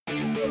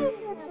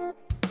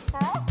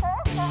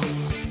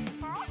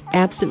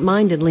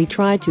Absent-mindedly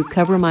tried to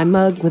cover my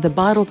mug with a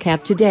bottle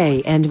cap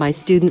today and my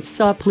students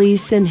saw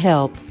please send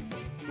help.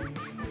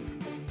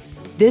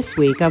 This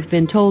week I've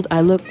been told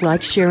I look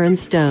like Sharon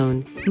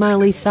Stone,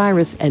 Miley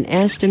Cyrus and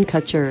Ashton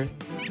Kutcher.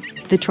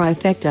 The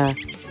trifecta.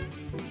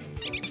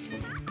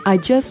 I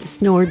just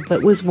snored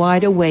but was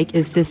wide awake.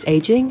 Is this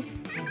aging?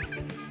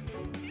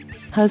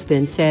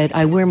 Husband said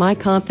I wear my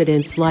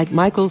confidence like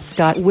Michael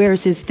Scott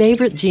wears his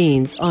favorite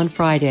jeans on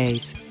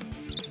Fridays.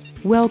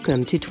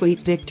 Welcome to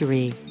Tweet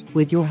Victory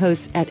with your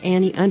hosts at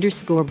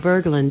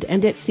Annie_Berglund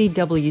and at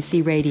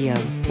CWC Radio.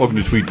 Welcome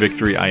to Tweet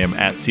Victory. I am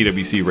at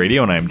CWC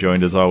Radio, and I am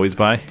joined as always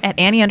by... at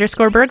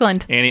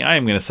Annie_Berglund. Annie, I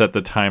am going to set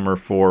the timer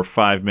for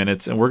 5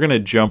 minutes, and we're going to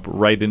jump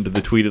right into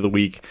the tweet of the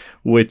week,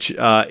 which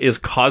is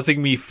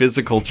causing me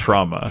physical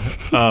trauma.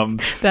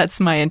 That's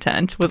my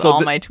intent with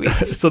all my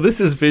tweets. So this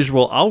is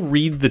visual. I'll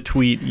read the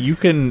tweet. You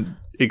can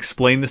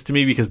explain this to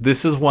me, because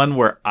this is one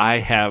where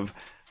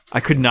I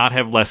could not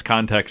have less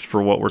context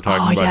for what we're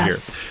talking about here.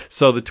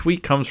 So the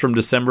tweet comes from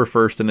December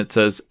 1st, and it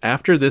says,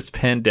 after this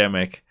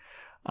pandemic,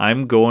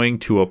 I'm going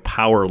to a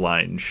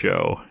Powerline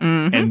show.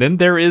 Mm-hmm. And then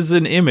there is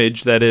an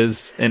image that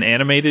is an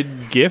animated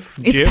GIF.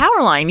 It's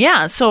Powerline,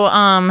 yeah. So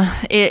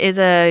it is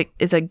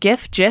a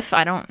GIF.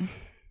 I don't...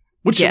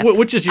 Which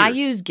is your... I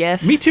use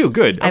GIF. Me too,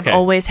 good. Okay. I've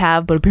always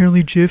have, but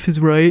apparently GIF is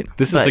right.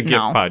 This is a GIF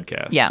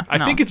podcast. Yeah.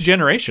 I think it's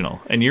generational,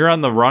 and you're on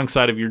the wrong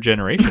side of your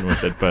generation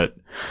with it, but...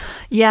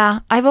 Yeah,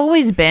 I've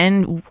always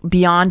been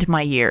beyond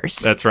my years.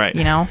 That's right.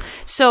 You know?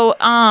 So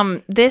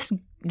this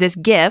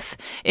GIF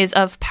is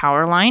of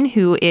Powerline,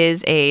 who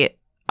is a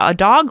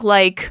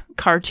dog-like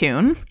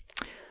cartoon,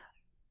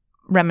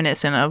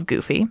 reminiscent of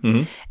Goofy.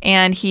 Mm-hmm.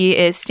 And he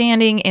is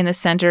standing in the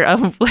center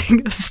of like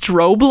a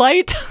strobe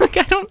light.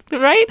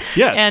 Right?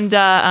 Yes.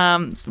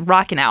 And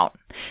rocking out.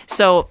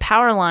 So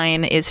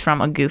Powerline is from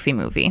a Goofy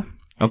movie.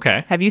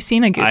 Okay. Have you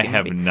seen a Goofy movie? I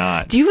have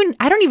not.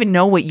 I don't even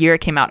know what year it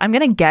came out. I'm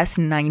going to guess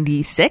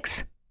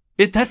 96.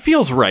 That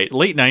feels right.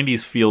 Late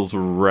 90s feels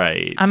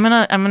right. I'm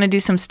gonna do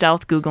some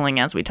stealth Googling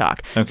as we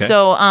talk. Okay.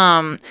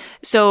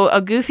 So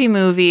a Goofy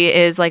movie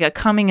is like a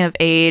coming of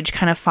age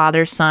kind of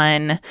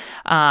father-son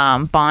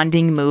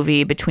bonding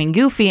movie between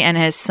Goofy and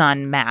his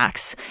son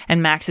Max.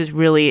 And Max is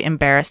really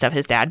embarrassed of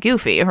his dad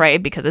Goofy,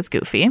 right? Because it's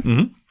Goofy.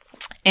 Mm-hmm.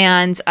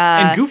 And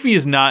Goofy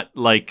is not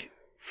like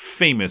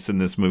famous in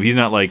this movie. He's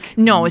not like...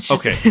 No, it's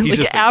just he's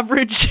like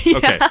average.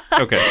 Yeah.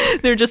 Okay.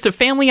 They're just a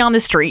family on the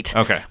street.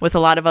 Okay. With a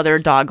lot of other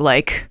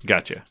dog-like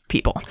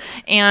people.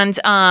 And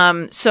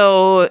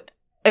so,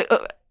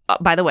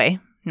 by the way,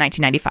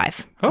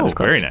 1995. Oh,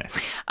 very nice.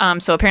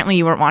 So apparently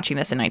you weren't watching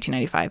this in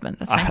 1995, but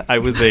that's fine.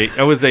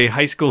 I was a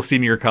high school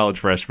senior college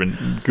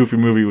freshman. Goofy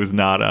movie was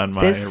not on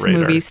my radar. This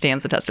movie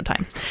stands the test of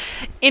time.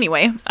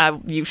 Anyway,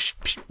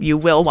 you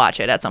will watch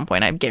it at some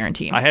point, I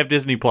guarantee you. I have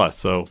Disney Plus,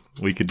 so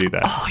we could do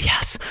that. Oh,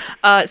 yes.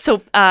 So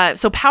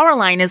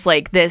Powerline is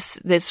like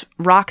this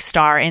rock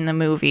star in the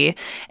movie,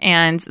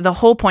 and the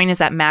whole point is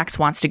that Max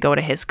wants to go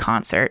to his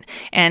concert,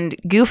 and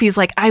Goofy's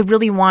like, I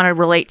really want to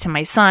relate to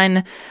my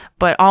son,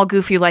 but all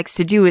Goofy likes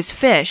to do is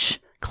fish.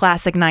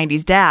 Classic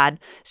 90s dad.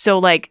 So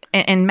like,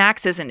 and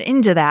Max isn't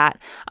into that.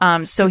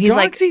 So he's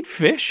like, dogs eat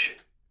fish?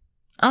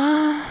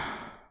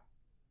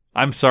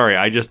 I'm sorry,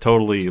 I just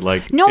totally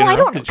No, I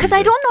don't, because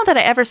I don't know that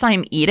I ever saw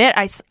him eat it.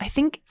 I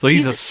think so.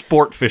 He's a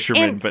sport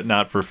fisherman, but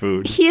not for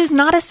food. He is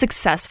not a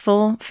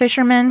successful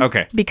fisherman.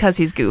 Okay, because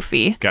he's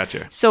Goofy.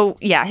 Gotcha. So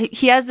yeah,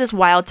 he has this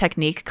wild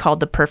technique called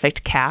the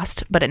perfect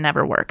cast, but it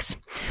never works.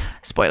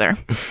 Spoiler.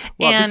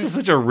 Wow, this is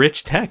such a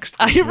rich text.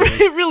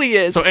 It really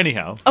is. So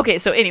anyhow, okay.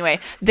 So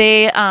anyway,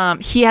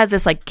 he has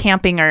this like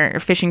camping or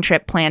fishing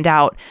trip planned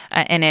out,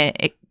 and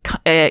it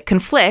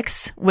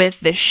conflicts with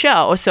this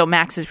show, so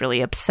Max is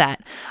really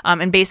upset.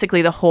 And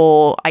basically the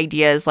whole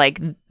idea is like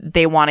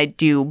they want to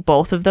do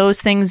both of those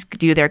things,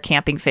 do their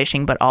camping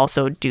fishing, but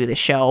also do the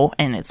show.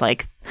 And it's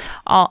like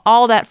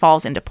all that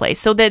falls into place.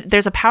 So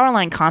there's a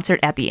Powerline concert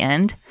at the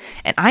end,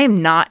 and I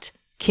am not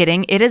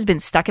kidding. It has been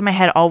stuck in my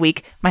head all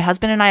week. My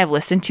husband and I have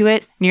listened to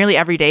it nearly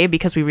every day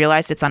because we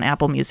realized it's on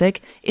Apple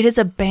Music. It is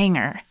a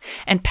banger.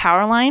 And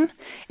Powerline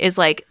is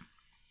like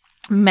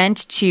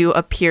meant to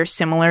appear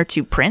similar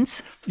to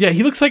Prince. Yeah,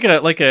 he looks like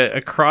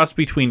a cross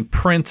between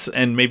Prince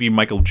and maybe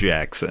Michael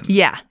Jackson.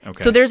 Yeah.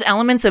 Okay. So there's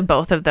elements of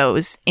both of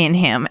those in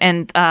him.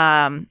 And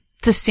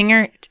the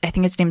singer, I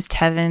think his name's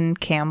Tevin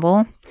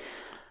Campbell.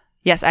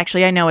 Yes,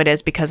 actually, I know it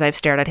is because I've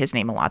stared at his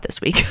name a lot this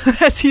week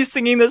as he's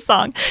singing this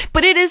song.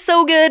 But it is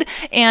so good.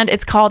 And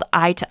it's called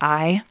Eye to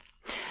Eye.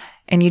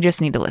 And you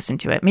just need to listen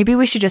to it. Maybe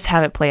we should just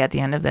have it play at the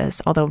end of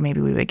this, although maybe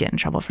we would get in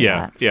trouble for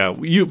that. Yeah.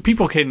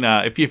 People can,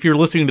 if you're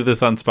listening to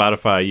this on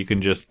Spotify, you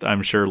can just,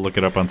 I'm sure, look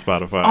it up on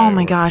Spotify. Oh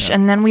my gosh. Yeah.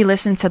 And then we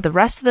listen to the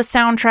rest of the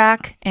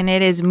soundtrack, and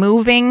it is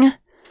moving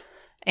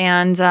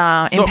and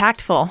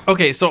impactful.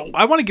 Okay, so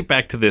I want to get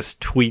back to this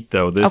tweet,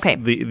 though.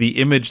 The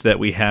image that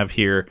we have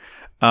here.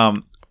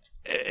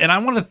 and I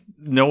want to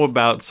know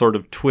about sort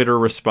of Twitter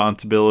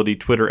responsibility,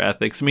 Twitter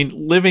ethics. I mean,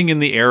 living in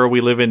the era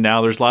we live in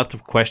now, there's lots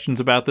of questions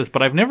about this,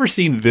 but I've never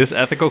seen this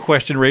ethical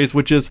question raised,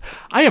 which is,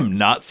 I am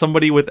not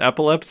somebody with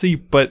epilepsy,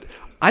 but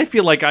I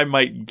feel like I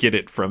might get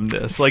it from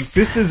this. Like,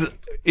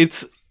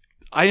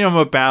 I am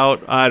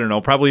about, I don't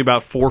know, probably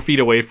about 4 feet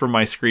away from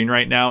my screen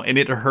right now, and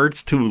it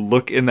hurts to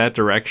look in that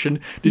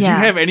direction. Did you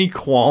have any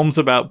qualms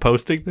about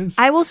posting this?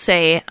 I will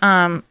say,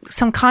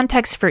 some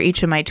context for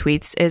each of my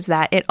tweets is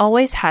that it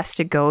always has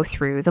to go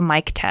through the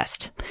Mike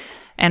test.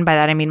 And by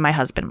that, I mean my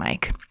husband,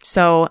 Mike.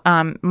 So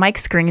Mike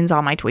screens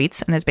all my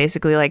tweets and is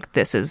basically like,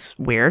 this is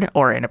weird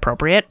or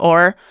inappropriate,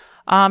 or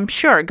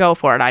sure, go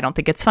for it. I don't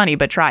think it's funny,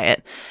 but try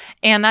it.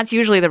 And that's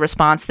usually the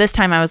response. This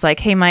time I was like,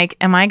 hey, Mike,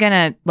 am I going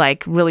to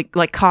like really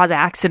like cause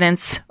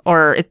accidents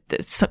or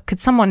could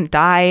someone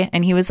die?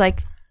 And he was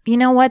like, you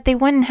know what? They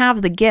wouldn't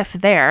have the GIF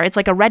there. It's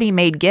like a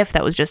ready-made GIF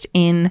that was just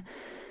in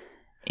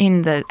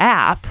the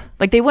app.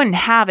 Like they wouldn't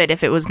have it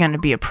if it was going to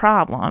be a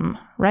problem,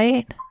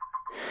 right?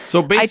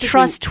 So basically, I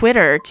trust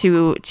Twitter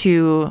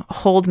to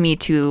hold me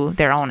to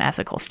their own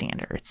ethical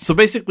standards. So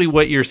basically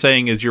what you're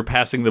saying is you're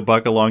passing the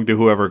buck along to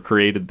whoever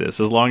created this.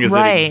 As long as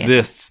it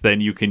exists,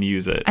 then you can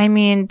use it. I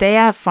mean, they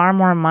have far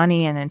more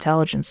money and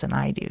intelligence than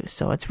I do,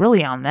 so it's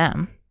really on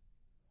them.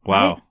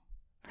 Wow. Right?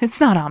 It's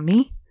not on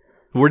me.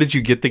 Where did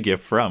you get the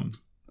GIF from?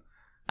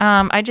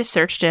 I just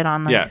searched it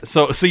on Yeah,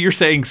 so you're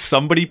saying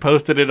somebody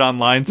posted it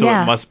online, so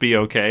it must be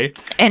okay.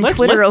 And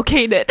Twitter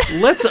okayed it.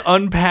 Let's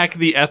unpack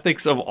the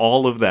ethics of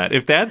all of that.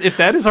 If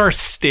that is our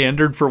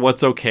standard for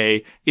what's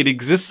okay, it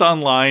exists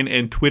online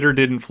and Twitter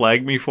didn't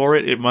flag me for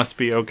it, it must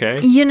be okay.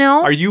 You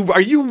know, are you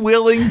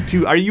willing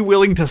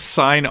to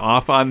sign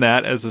off on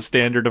that as a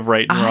standard of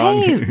right and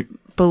wrong? I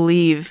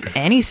believe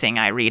anything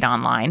I read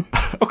online.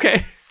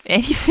 Okay.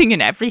 Anything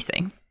and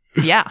everything.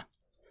 Yeah.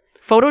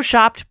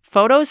 Photoshopped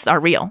photos are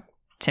real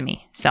to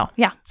me. So,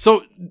 yeah.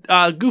 So,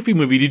 Goofy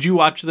movie, did you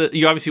watch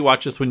you obviously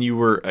watched this when you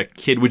were a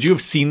kid. Would you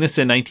have seen this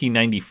in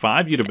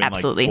 1995? You'd have been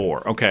Absolutely. Like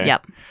 4. Okay.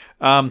 Yep.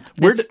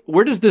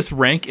 Where does this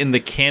rank in the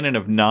canon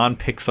of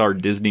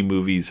non-Pixar Disney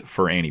movies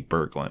for Annie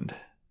Berglund?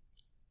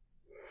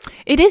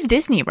 It is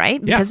Disney,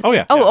 right? Because,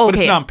 yeah. Oh, okay. But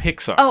it's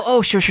non-Pixar.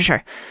 Oh,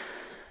 sure.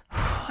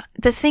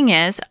 The thing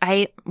is,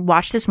 I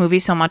watched this movie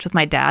so much with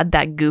my dad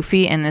that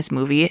Goofy in this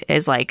movie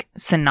is like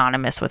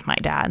synonymous with my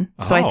dad.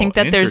 So I think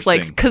that there's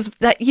like, because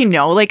that, you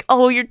know, like,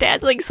 oh, your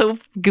dad's like so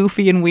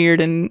goofy and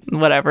weird and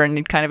whatever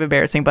and kind of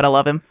embarrassing, but I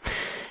love him.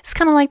 It's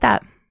kind of like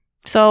that.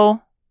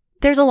 So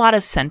there's a lot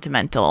of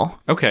sentimental.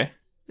 Okay.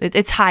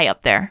 It's high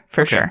up there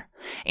for sure.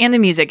 And the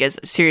music is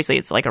seriously,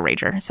 it's like a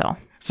rager. So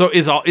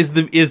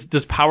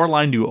does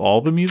Powerline do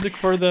all the music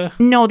for the?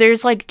 No,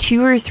 there's like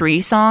 2 or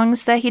 3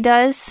 songs that he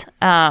does,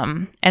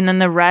 and then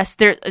the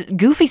rest.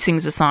 Goofy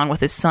sings a song with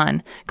his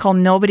son called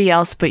 "Nobody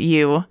Else But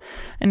You,"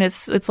 and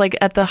it's like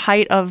at the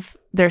height of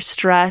their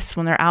stress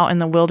when they're out in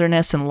the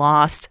wilderness and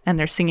lost, and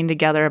they're singing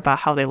together about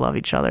how they love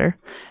each other.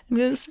 And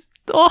it's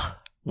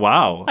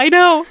wow, I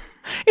know,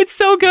 it's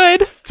so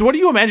good. So, what do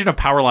you imagine a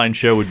Powerline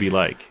show would be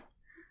like?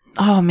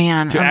 Oh,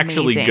 man. To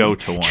actually go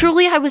to one.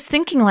 Truly, I was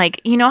thinking,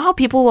 like, you know how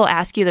people will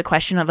ask you the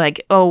question of,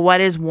 like, oh,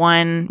 what is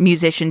one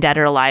musician, dead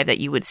or alive, that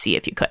you would see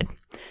if you could?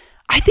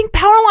 I think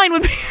Powerline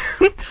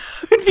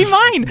would be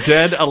mine.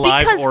 Dead,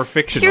 alive, or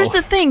fictional. Here's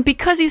the thing.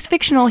 Because he's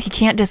fictional, he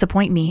can't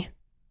disappoint me.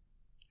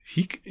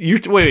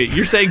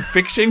 You're saying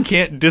fiction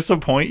can't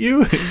disappoint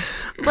you?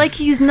 Like,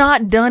 he's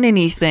not done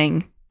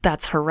anything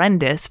that's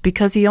horrendous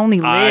because he only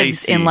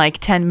lives in like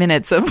 10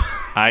 minutes of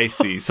I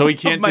see. So he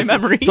can't my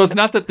memory. So it's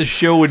not that the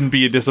show wouldn't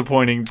be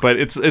disappointing, but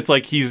it's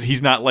like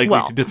he's not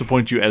likely to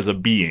disappoint you as a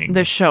being.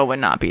 The show would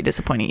not be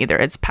disappointing either.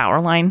 It's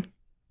Powerline.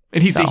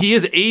 And he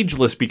is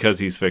ageless because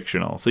he's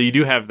fictional. So you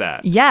do have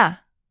that. Yeah.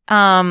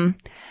 And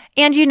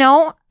you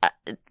know,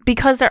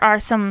 because there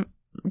are some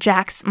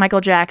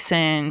Michael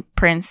Jackson,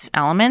 Prince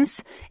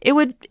elements, it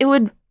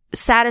would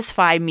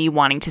satisfy me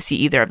wanting to see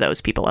either of those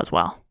people as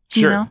well.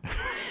 Sure. You know?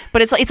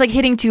 But it's like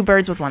hitting 2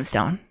 birds with one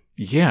stone.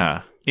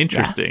 Yeah.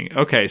 Interesting. Yeah.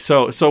 Okay.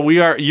 So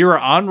you're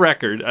on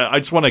record. I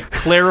just want to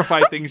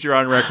clarify things you're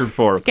on record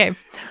for. Okay.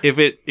 If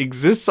it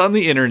exists on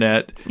the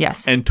internet,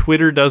 yes, and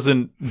Twitter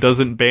doesn't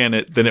ban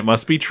it, then it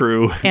must be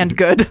true. And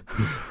good.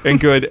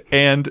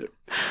 And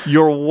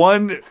your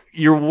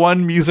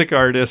one music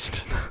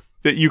artist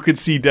that you could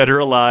see dead or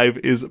alive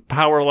is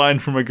Powerline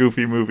from a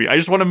Goofy movie. I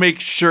just want to make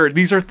sure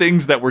these are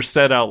things that were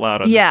said out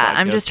loud on this podcast.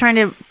 I'm just trying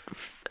to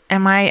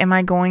Am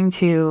I going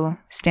to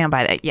stand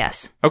by that?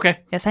 Yes. Okay.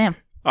 Yes, I am.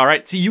 All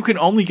right. So you can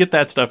only get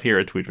that stuff here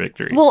at Tweet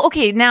Victory. Well,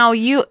 okay. Now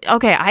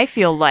I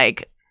feel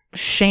like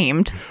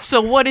shamed. So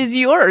what is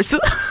yours?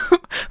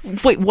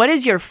 Wait, what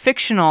is your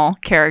fictional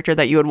character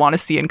that you would want to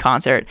see in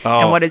concert?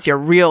 And what is your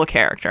real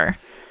character?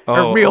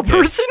 Or real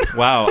person?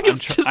 Wow.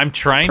 I'm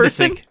trying to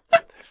think.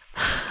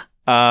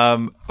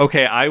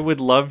 Okay, I would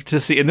love to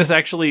see, and this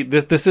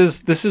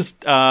is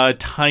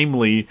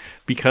timely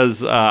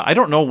because I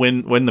don't know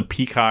when the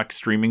Peacock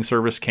streaming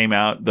service came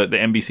out, the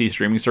NBC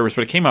streaming service,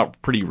 but it came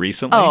out pretty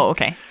recently. Oh,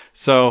 okay.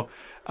 So,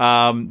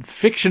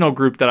 fictional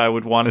group that I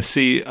would want to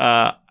see,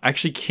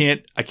 actually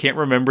can't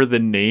remember the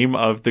name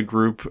of the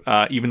group,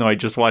 even though I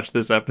just watched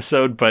this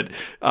episode. But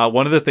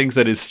one of the things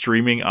that is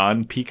streaming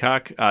on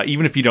Peacock,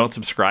 even if you don't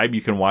subscribe,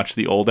 you can watch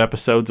the old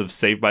episodes of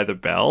Saved by the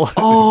Bell.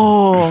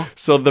 Oh.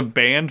 So the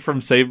band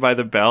from Saved by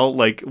the Bell,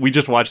 like, we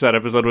just watched that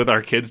episode with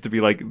our kids to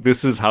be like,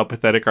 this is how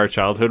pathetic our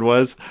childhood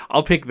was.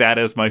 I'll pick that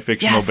as my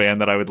fictional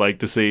band that I would like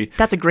to see.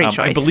 That's a great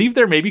choice. I believe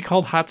they're maybe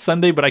called Hot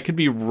Sunday, but I could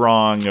be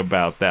wrong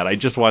about that. I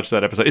just watched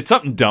that episode. It's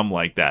something dumb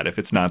like that, if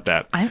it's not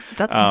that. I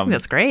think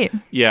that's great.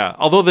 Yeah,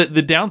 although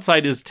the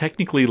downside is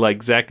technically,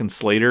 like, Zach and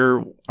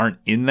Slater aren't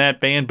in that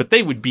band, but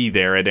they would be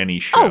there at any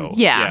show. Oh,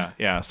 yeah.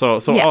 Yeah. So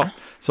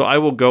I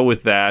will go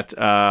with that.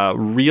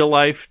 Real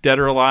Life, Dead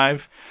or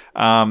Alive.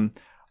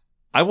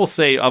 I will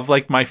say, of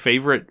like my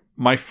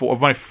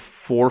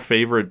four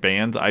favorite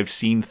bands, I've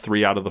seen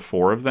 3 out of the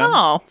 4 of them.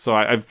 Oh. So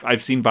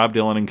I've seen Bob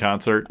Dylan in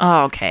concert.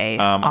 Oh, okay.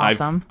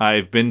 Awesome.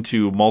 I've been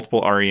to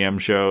multiple REM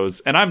shows,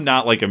 and I'm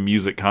not like a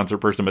music concert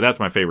person, but that's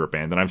my favorite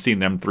band, and I've seen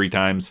them 3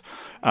 times.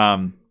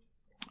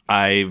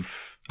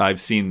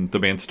 I've seen the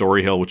band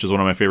Storyhill, which is one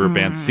of my favorite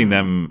bands. I've seen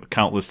them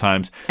countless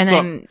times. And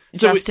then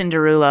Justin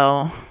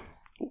Derulo.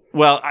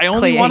 Well, I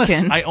only want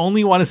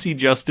to see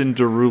Justin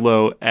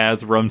Derulo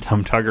as Rum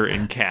Tum Tugger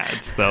in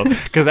Cats, though,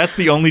 because that's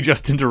the only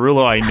Justin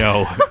Derulo I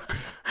know.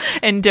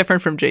 And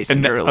different from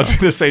Jason Derulo. I was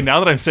going to say, now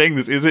that I'm saying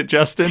this, is it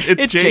Justin?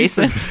 It's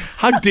Jason.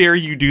 How dare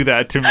you do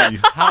that to me?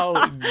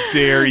 How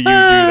dare you do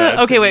that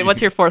Okay, wait, me?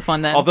 what's your 4th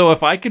one then? Although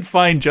if I could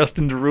find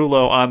Justin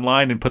Derulo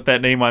online and put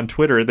that name on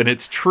Twitter, then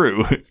it's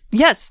true.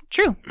 Yes,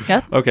 true.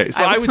 Yeah. Okay,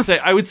 so I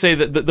would say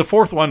that the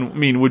 4th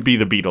one, would be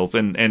the Beatles,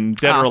 and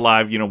Dead or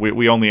Alive.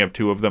 We only have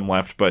 2 of them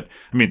left, but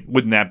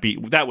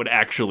wouldn't that would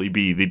actually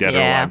be the Dead or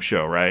Alive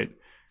show, right?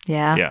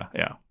 Yeah.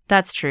 Yeah.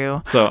 That's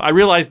true. So I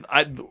realized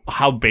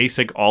how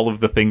basic all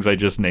of the things I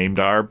just named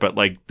are, but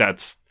like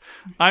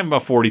I'm a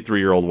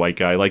 43-year-old white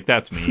guy. Like,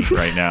 that's me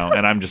right now,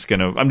 and I'm just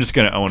gonna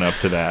own up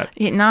to that.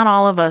 Not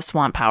all of us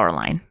want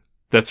Powerline.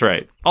 That's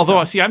right. Although,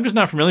 I'm just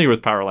not familiar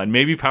with Powerline.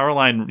 Maybe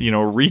Powerline,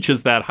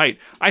 reaches that height.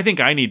 I think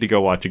I need to go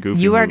watch a Goofy movie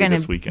this weekend. You are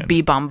going to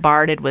be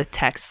bombarded with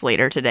texts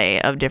later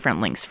today of different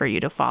links for you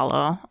to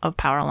follow of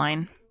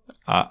Powerline.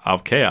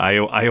 Okay,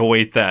 I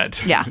await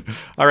that. Yeah.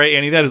 All right,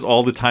 Annie, that is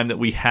all the time that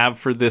we have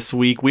for this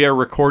week. We are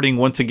recording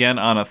once again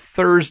on a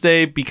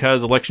Thursday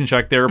because Election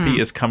Shock Therapy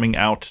is coming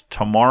out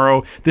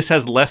tomorrow. This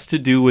has less to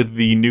do with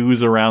the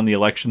news around the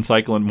election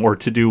cycle and more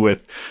to do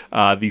with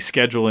the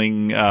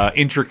scheduling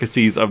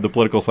intricacies of the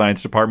political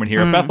science department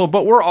here at Bethel.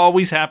 But we're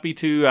always happy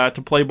to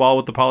play ball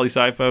with the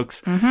poli-sci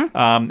folks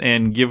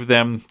and give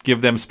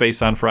them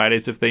space on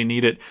Fridays if they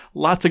need it.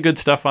 Lots of good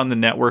stuff on the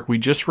network. We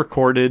just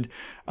recorded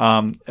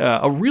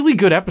a really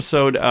good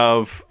episode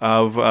of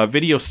a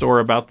video store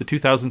about the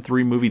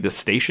 2003 movie The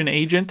Station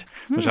Agent,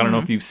 which I don't know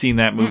if you've seen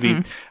that movie.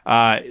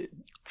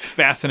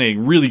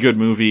 Fascinating, really good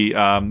movie,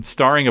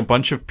 starring a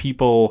bunch of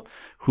people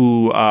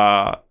who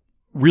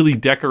really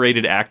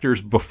decorated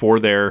actors before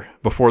they're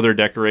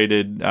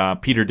decorated.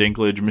 Peter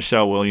Dinklage,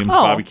 Michelle Williams,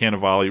 Bobby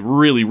Cannavale.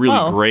 Really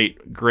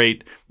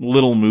great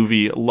little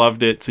movie.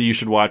 Loved it. So you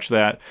should watch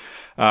that,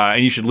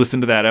 and you should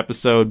listen to that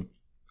episode.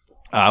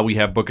 We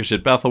have Bookish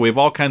at Bethel. We have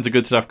all kinds of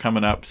good stuff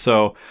coming up.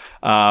 So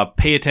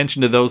pay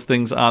attention to those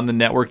things on the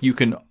network. You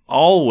can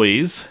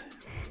always,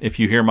 if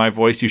you hear my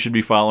voice, you should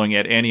be following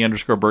at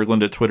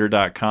Annie_Berglund at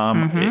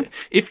Twitter.com.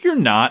 If you're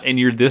not, and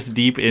you're this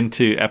deep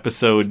into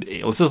episode,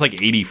 this is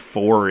like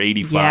 84 or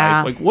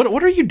 85, like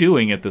what are you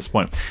doing at this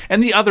point?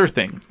 And the other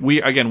thing,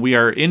 we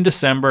are in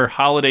December,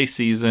 holiday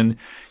season.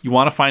 You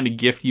want to find a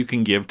gift you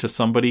can give to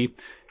somebody.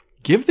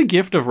 Give the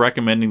gift of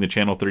recommending the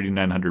Channel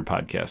 3900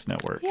 Podcast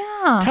Network.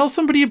 Yeah. Tell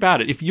somebody about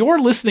it. If you're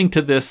listening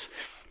to this,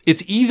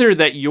 it's either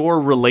that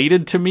you're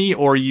related to me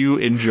or you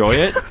enjoy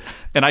it.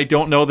 And I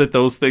don't know that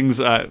those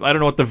things, I don't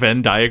know what the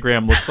Venn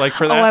diagram looks like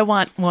for that. Oh, I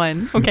want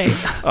one. Okay.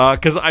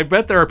 Because I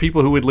bet there are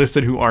people who would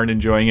listen who aren't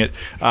enjoying it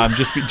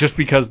just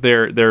because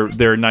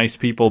they're nice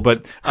people.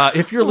 But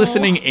if you're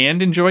listening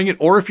and enjoying it,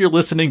 or if you're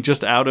listening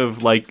just out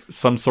of like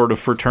some sort of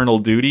fraternal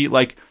duty,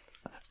 like,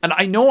 and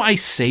I know I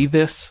say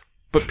this,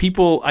 but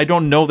people, I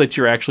don't know that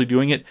you're actually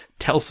doing it.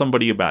 Tell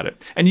somebody about it.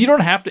 And you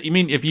don't have to,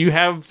 if you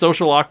have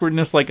social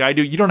awkwardness like I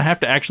do, you don't have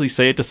to actually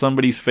say it to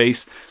somebody's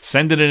face.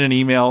 Send it in an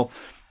email.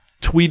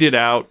 Tweet it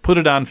out, put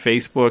it on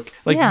Facebook.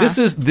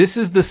 This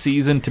is the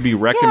season to be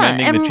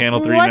recommending the Channel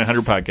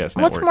 3900 Podcast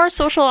Network. What's more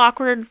social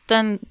awkward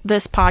than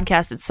this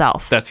podcast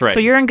itself? That's right.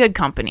 So you're in good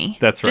company.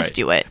 That's right. Just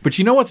do it. But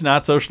you know what's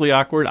not socially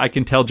awkward? I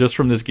can tell just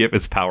from this GIF,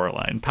 it's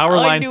Powerline.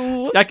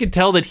 I can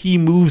tell that he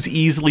moves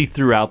easily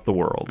throughout the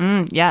world.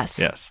 Yes.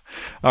 Yes.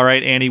 All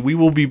right, Annie, we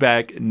will be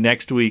back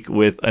next week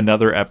with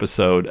another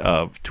episode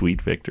of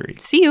Tweet Victory.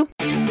 See you.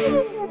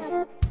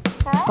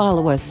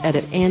 Follow us at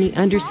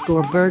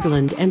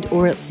Annie_Berglund and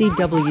or at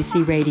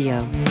CWC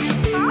Radio.